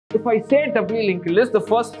If I say doubly linked list, the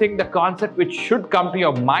first thing, the concept which should come to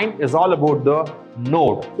your mind is all about the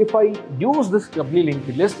node. If I use this doubly linked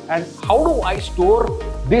list, and how do I store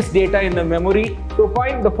this data in the memory? So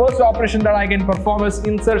find the first operation that I can perform is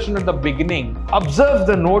insertion at the beginning. Observe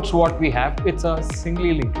the nodes what we have. It's a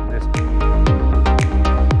singly linked list.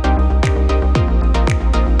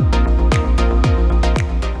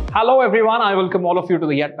 Hello everyone, I welcome all of you to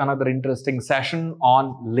the yet another interesting session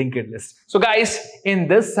on linked list. So guys, in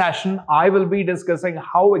this session, I will be discussing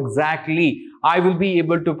how exactly I will be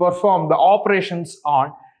able to perform the operations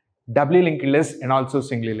on doubly linked list and also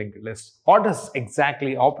singly linked list. What is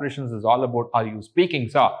exactly operations is all about? Are you speaking,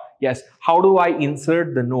 sir? Yes. How do I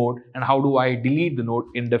insert the node and how do I delete the node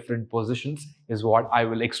in different positions is what I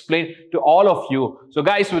will explain to all of you. So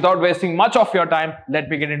guys, without wasting much of your time, let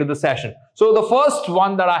me get into the session. So the first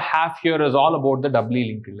one that I have here is all about the doubly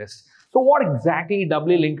linked list. So what exactly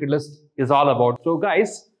doubly linked list is all about? So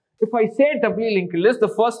guys, if I say doubly linked list, the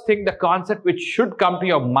first thing, the concept which should come to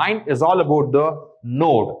your mind is all about the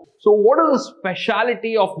node. So what is the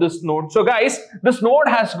speciality of this node? So guys, this node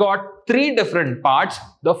has got three different parts.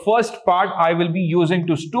 The first part I will be using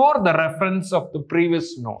to store the reference of the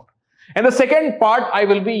previous node. And the second part I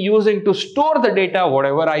will be using to store the data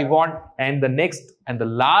whatever I want. And the next and the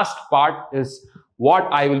last part is what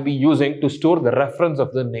I will be using to store the reference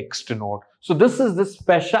of the next node. So this is the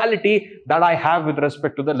speciality that I have with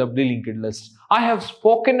respect to the doubly linked list. I have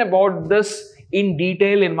spoken about this in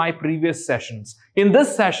detail in my previous sessions. In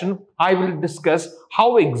this session, I will discuss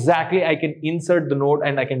how exactly I can insert the node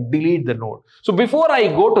and I can delete the node. So before I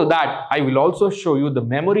go to that, I will also show you the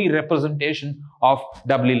memory representation of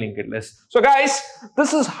doubly linked list. So guys,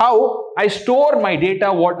 this is how I store my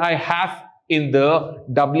data, what I have in the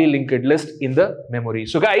doubly linked list in the memory.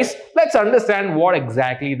 So guys, let's understand what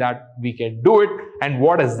exactly that we can do it and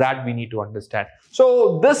what is that we need to understand.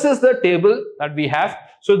 So this is the table that we have.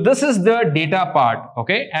 So this is the data part,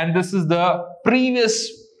 okay, and this is the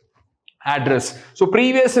previous address. So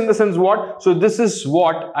previous in the sense what? So this is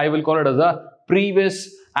what I will call it as a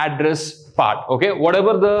previous address part, okay,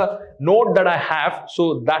 whatever the node that I have,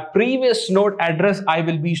 so that previous node address I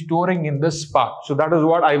will be storing in this part. So that is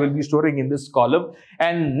what I will be storing in this column.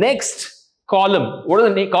 And next column, what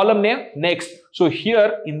is the column name? Next. So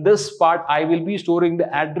here in this part I will be storing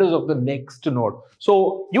the address of the next node.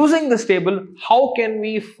 So using this table, how can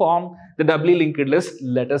we form the doubly linked list?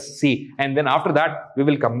 Let us see, and then after that we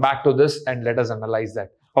will come back to this and let us analyze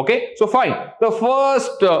that. Okay, so fine. The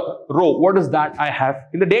first row, what is that I have?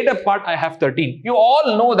 In the data part, I have 13. You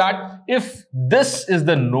all know that if this is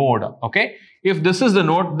the node, okay, if this is the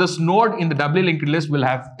node, this node in the doubly linked list will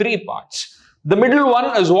have three parts. The middle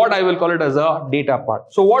one is what I will call it as a data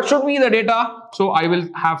part. So what should be the data? So I will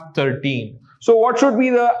have 13. So what should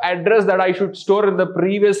be the address that I should store in the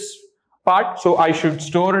previous part? So I should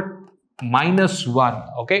store it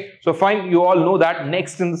 -1, okay. So fine, you all know that.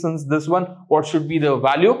 Next in the sense, this one, what should be the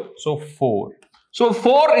value? So 4. So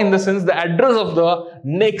 4 in the sense the address of the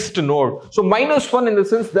next node. So -1 in the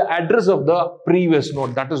sense the address of the previous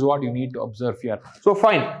node. That is what you need to observe here. So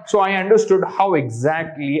fine. So I understood how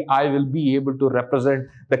exactly I will be able to represent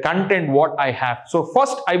the content what I have. So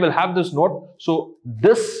first I will have this node. So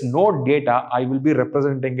this node data, I will be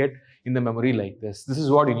representing it in the memory like this. This is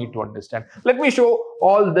what you need to understand. Let me show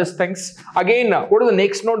all these things. Again, what is the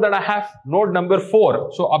next node that I have? Node number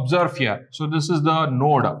 4. So observe here. So this is the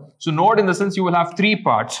node. So node in the sense you will have three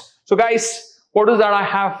parts. So guys, what is that I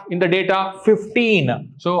have in the data?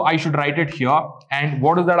 15. So I should write it here. And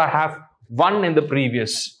what is that I have? 1 in the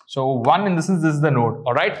previous. So 1 in the sense this is the node.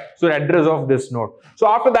 Alright. So the address of this node. So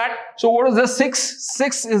after that, so what is this? 6?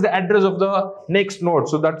 6 is the address of the next node.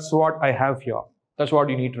 So that's what I have here. That's what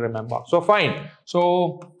you need to remember. So fine. So,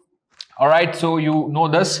 all right. So you know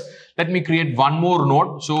this. Let me create one more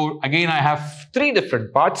node. So again, I have three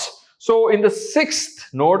different parts. So in the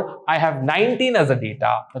 6th node, I have 19 as a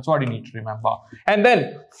data. That's what you need to remember. And then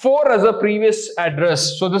 4 as a previous address.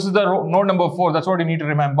 So this is the node number 4. That's what you need to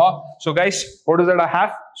remember. So guys, what is that I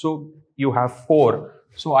have? So you have 4.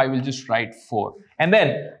 So I will just write 4. And then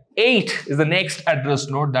 8 is the next address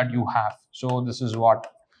node that you have. So this is what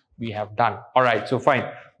we have done. All right, so fine.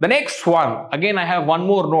 The next one, again, I have one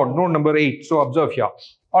more node, node number 8. So observe here.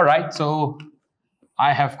 All right, so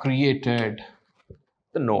I have created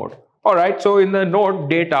the node. All right, so in the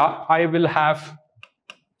node data, I will have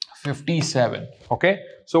 57. Okay,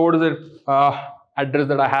 so what is the address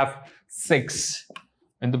that I have? 6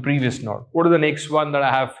 in the previous node. What is the next one that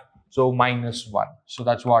I have? So -1. So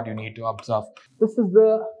that's what you need to observe. This is the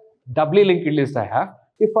doubly linked list I have.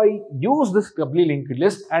 If I use this doubly linked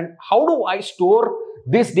list, and how do I store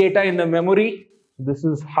this data in the memory? this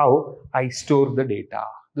is how I store the data.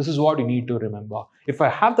 This is what you need to remember. If I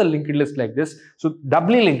have the linked list like this, so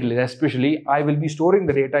doubly linked list especially, I will be storing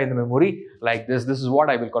the data in the memory like this. This is what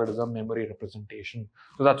I will call it as a memory representation.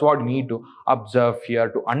 So that's what you need to observe here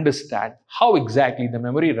to understand how exactly the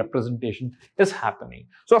memory representation is happening.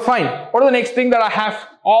 So fine, what is the next thing that I have?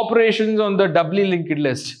 Operations on the doubly linked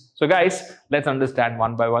list. So guys, let's understand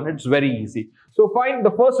one by one. It's very easy. So fine,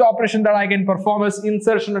 the first operation that I can perform is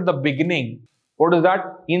insertion at the beginning. What is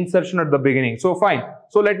that? Insertion at the beginning. So fine.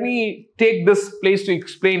 So let me take this place to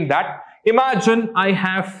explain that. Imagine I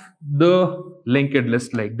have the linked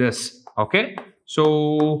list like this. Okay.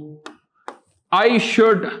 So I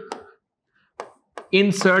should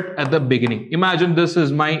insert at the beginning. Imagine this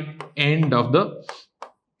is my end of the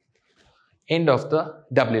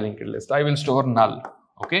doubly linked list. I will store null.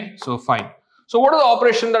 Okay. So fine. So what is the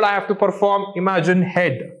operation that I have to perform? Imagine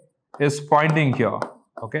head is pointing here.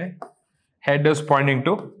 Okay. Head is pointing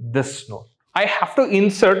to this node. I have to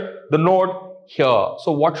insert the node here.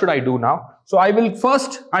 So what should I do now? So I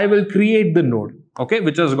will create the node, okay,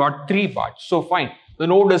 which has got 3 parts. So fine, the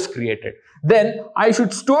node is created. Then I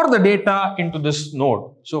should store the data into this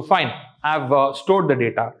node. So fine, I have stored the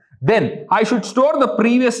data. Then I should store the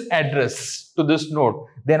previous address to this node.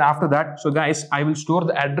 Then after that, so guys, I will store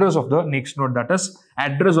the address of the next node, that is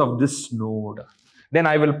address of this node. Then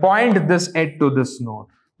I will point this head to this node.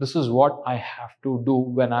 This is what I have to do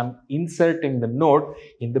when I'm inserting the node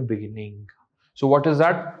in the beginning. So what is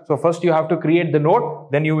that? So first you have to create the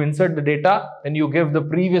node, then you insert the data, then you give the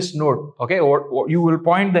previous node, okay, or you will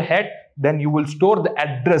point the head, then you will store the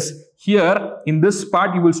address. Here in this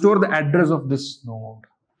part, you will store the address of this node.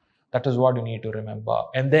 That is what you need to remember.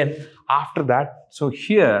 And then after that, so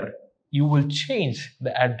here you will change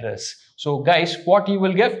the address. So guys, what you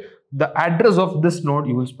will give? The address of this node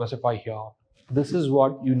you will specify here. This is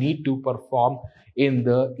what you need to perform in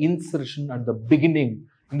the insertion at the beginning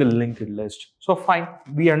in the linked list. So fine,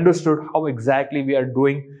 we understood how exactly we are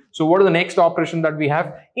doing. So what is the next operation that we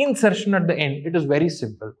have? Insertion at the end. It is very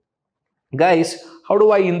simple. Guys, how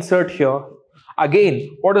do I insert here?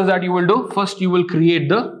 Again, what is that you will do? First, you will create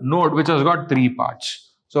the node which has got 3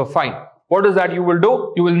 parts. So fine, what is that you will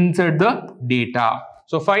do? You will insert the data.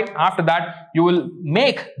 So fine, after that, you will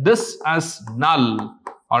make this as null.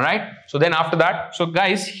 Alright, so then after that, so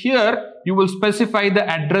guys, here you will specify the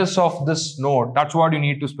address of this node. That's what you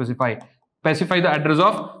need to specify. Specify the address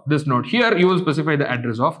of this node. Here you will specify the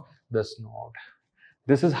address of this node.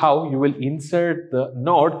 This is how you will insert the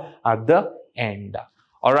node at the end.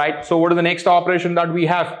 Alright, so what is the next operation that we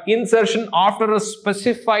have? Insertion after a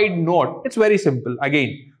specified node. It's very simple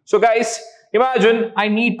again. So guys, imagine I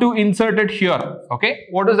need to insert it here. Okay,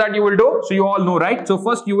 what is that you will do? So you all know, right? So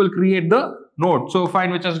first you will create the node. So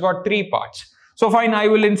fine, which has got 3 parts. So fine, I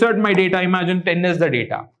will insert my data. Imagine 10 is the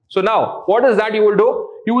data. So now, what is that you will do?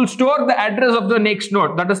 You will store the address of the next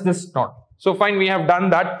node. That is this node. So fine, we have done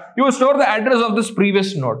that. You will store the address of this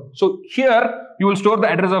previous node. So here, you will store the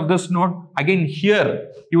address of this node. Again,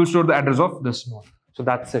 here, you will store the address of this node. So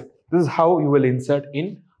that's it. This is how you will insert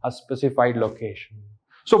in a specified location.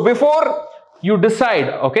 So before you decide,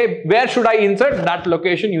 okay, where should I insert? That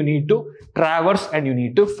location you need to traverse and you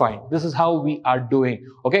need to find. This is how we are doing.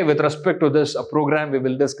 Okay, with respect to this program, we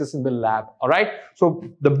will discuss in the lab. All right. So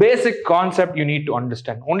the basic concept you need to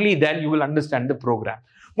understand. Only then you will understand the program.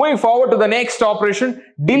 Moving forward to the next operation,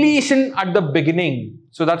 deletion at the beginning.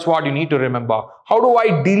 So that's what you need to remember. How do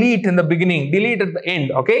I delete in the beginning? Delete at the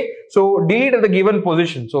end. Okay. So delete at the given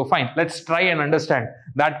position. So fine. Let's try and understand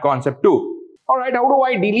that concept too. All right. How do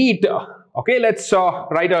I delete? Okay, let's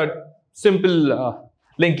write a simple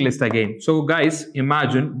linked list again. So guys,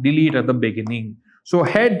 imagine delete at the beginning. So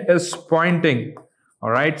head is pointing.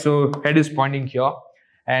 All right, so head is pointing here,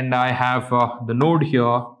 and I have the node here.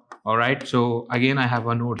 All right, so again I have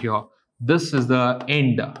a node here. This is the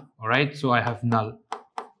end. All right, so I have null.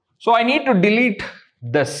 So I need to delete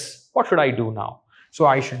this. What should I do now? So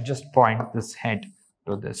I should just point this head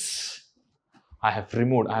to this. I have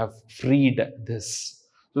freed this.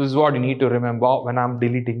 So this is what you need to remember when I'm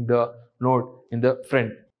deleting the node in the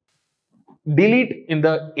front. Delete in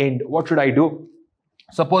the end. What should I do?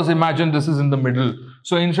 Suppose imagine this is in the middle.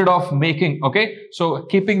 So instead of making, okay, so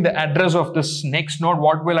keeping the address of this next node,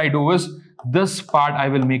 what will I do is this part I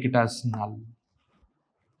will make it as null.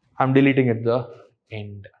 I'm deleting at the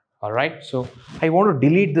end. All right. So I want to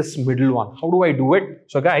delete this middle one. How do I do it?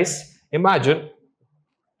 So guys, imagine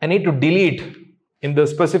I need to delete in the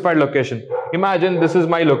specified location. Imagine this is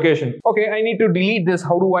my location. Okay, I need to delete this.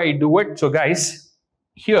 How do I do it? So guys,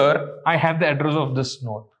 here I have the address of this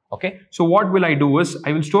node. Okay, so what will I do is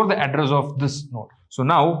I will store the address of this node. So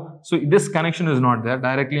now, so this connection is not there.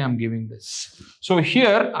 Directly I'm giving this. So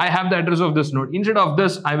here I have the address of this node. Instead of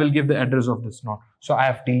this, I will give the address of this node. So I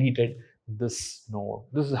have deleted this node.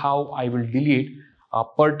 This is how I will delete a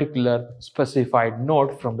particular specified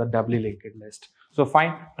node from the doubly linked list. So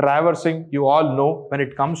fine, traversing, you all know when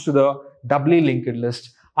it comes to the doubly linked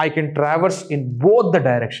list, I can traverse in both the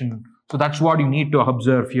direction. So that's what you need to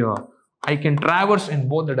observe here. I can traverse in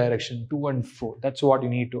both the direction, to and fro. That's what you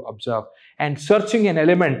need to observe. And searching an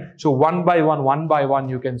element, so one by one,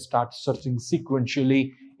 you can start searching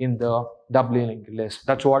sequentially in the doubly linked list.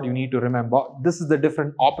 That's what you need to remember. This is the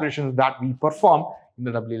different operations that we perform in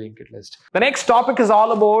the doubly linked list. The next topic is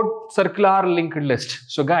all about circular linked list.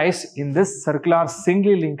 So guys, in this circular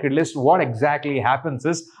singly linked list, what exactly happens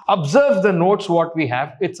is, observe the nodes what we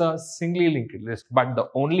have. It's a singly linked list, but the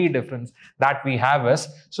only difference that we have is,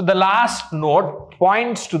 so the last node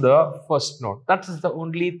points to the first node. That is the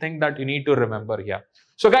only thing that you need to remember here.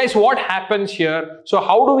 So guys, what happens here? So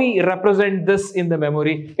how do we represent this in the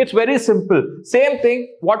memory? It's very simple. Same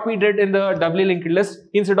thing what we did in the doubly linked list.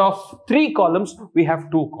 Instead of 3 columns, we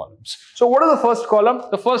have 2 columns. So what is the first column?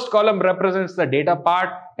 The first column represents the data part,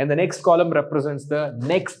 and the next column represents the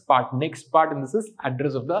next part. Next part, and this is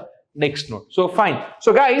address of the next node. So fine.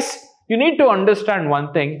 So guys, you need to understand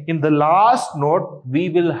one thing. In the last node, we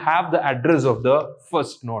will have the address of the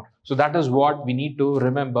first node. So that is what we need to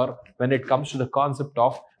remember when it comes to the concept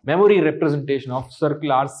of memory representation of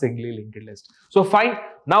circular singly linked list. So fine.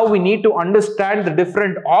 Now we need to understand the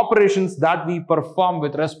different operations that we perform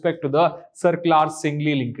with respect to the circular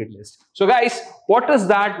singly linked list. So guys, what is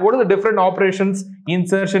that? What are the different operations?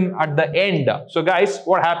 Insertion at the end. So guys,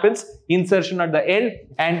 what happens? Insertion at the end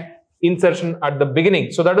and insertion at the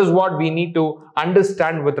beginning. So that is what we need to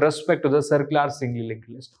understand with respect to the circular singly linked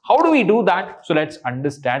list. How do we do that? So let's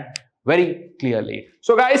understand very clearly.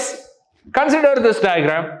 So guys, consider this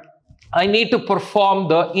diagram. I need to perform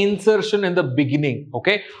the insertion in the beginning.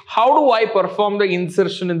 Okay, how do I perform the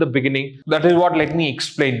insertion in the beginning? That is what, let me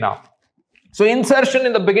explain now. So insertion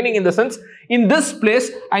in the beginning, in the sense, in this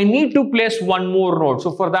place, I need to place one more node.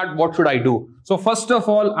 So for that, what should I do? So first of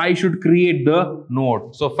all, I should create the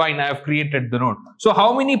node. So fine, I have created the node. So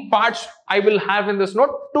how many parts I will have in this node?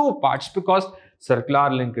 2 parts, because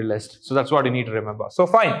circular linked list. So that's what you need to remember. So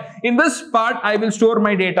fine, in this part, I will store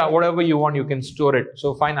my data. Whatever you want, you can store it.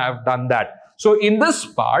 So fine, I have done that. So in this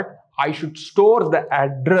part, I should store the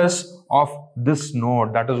address of this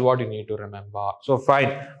node. That is what you need to remember. So fine,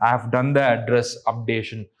 I have done the address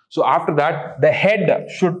updation. So after that, the head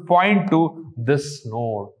should point to this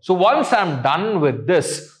node. So once I'm done with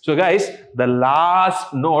this, so guys, the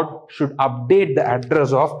last node should update the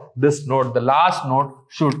address of this node. The last node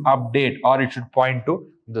should update, or it should point to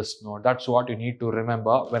this node. That's what you need to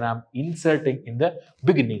remember when I'm inserting in the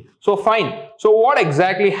beginning. So fine. So what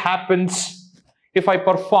exactly happens if I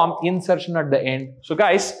perform insertion at the end? So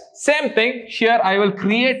guys, same thing. Here I will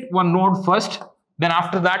create one node first. Then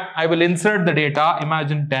after that, I will insert the data,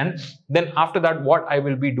 imagine 10. Then after that, what I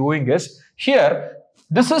will be doing is, here,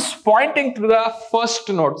 this is pointing to the first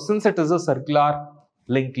node, since it is a circular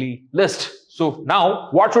linked list. So now,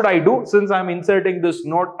 what should I do? Since I'm inserting this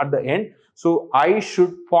node at the end, so I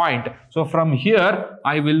should point. So from here,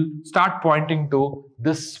 I will start pointing to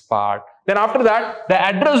this part. Then after that, the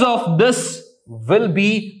address of this will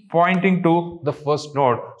be pointing to the first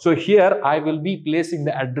node. So here, I will be placing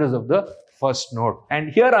the address of the first node, and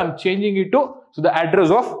here I'm changing it to, so the address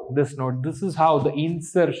of this node. This is how the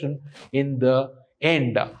insertion in the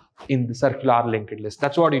end in the circular linked list.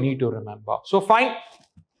 That's what you need to remember. So fine,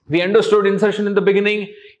 we understood insertion in the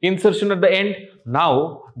beginning, insertion at the end.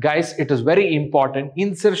 Now guys, it is very important,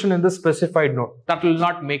 insertion in the specified node. That will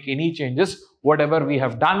not make any changes. Whatever we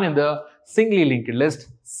have done in the singly linked list,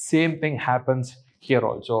 same thing happens here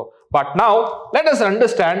also. But now let us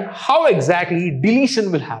understand how exactly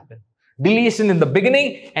deletion will happen. Deletion in the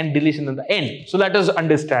beginning and deletion in the end. So let us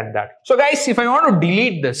understand that. So guys, if I want to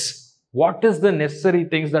delete this, what is the necessary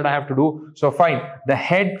things that I have to do? So fine, the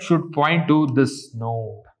head should point to this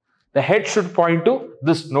node. The head should point to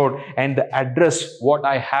this node, and the address what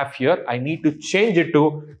I have here, I need to change it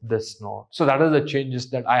to this node. So that is the changes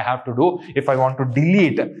that I have to do if I want to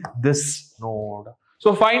delete this node.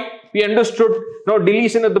 So fine, we understood now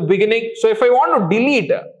deletion at the beginning. So if I want to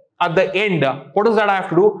delete at the end, what is that I have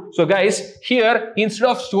to do? So guys, here instead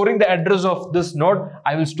of storing the address of this node,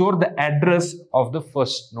 I will store the address of the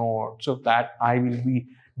first node, so that I will be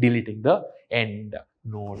deleting the end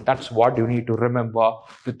node. That's what you need to remember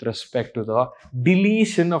with respect to the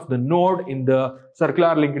deletion of the node in the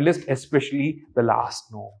circular linked list, especially the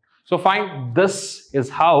last node. So fine, this is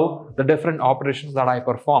how the different operations that I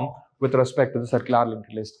perform with respect to the circular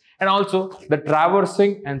linked list. And also the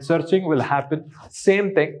traversing and searching will happen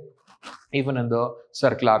same thing even in the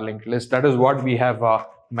circular linked list. That is what we have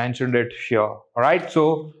mentioned it here. All right.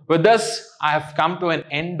 So with this, I have come to an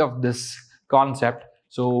end of this concept.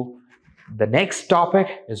 So the next topic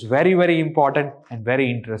is very, very important and very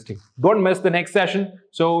interesting. Don't miss the next session.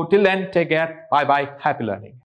 So till then, take care. Bye bye. Happy learning.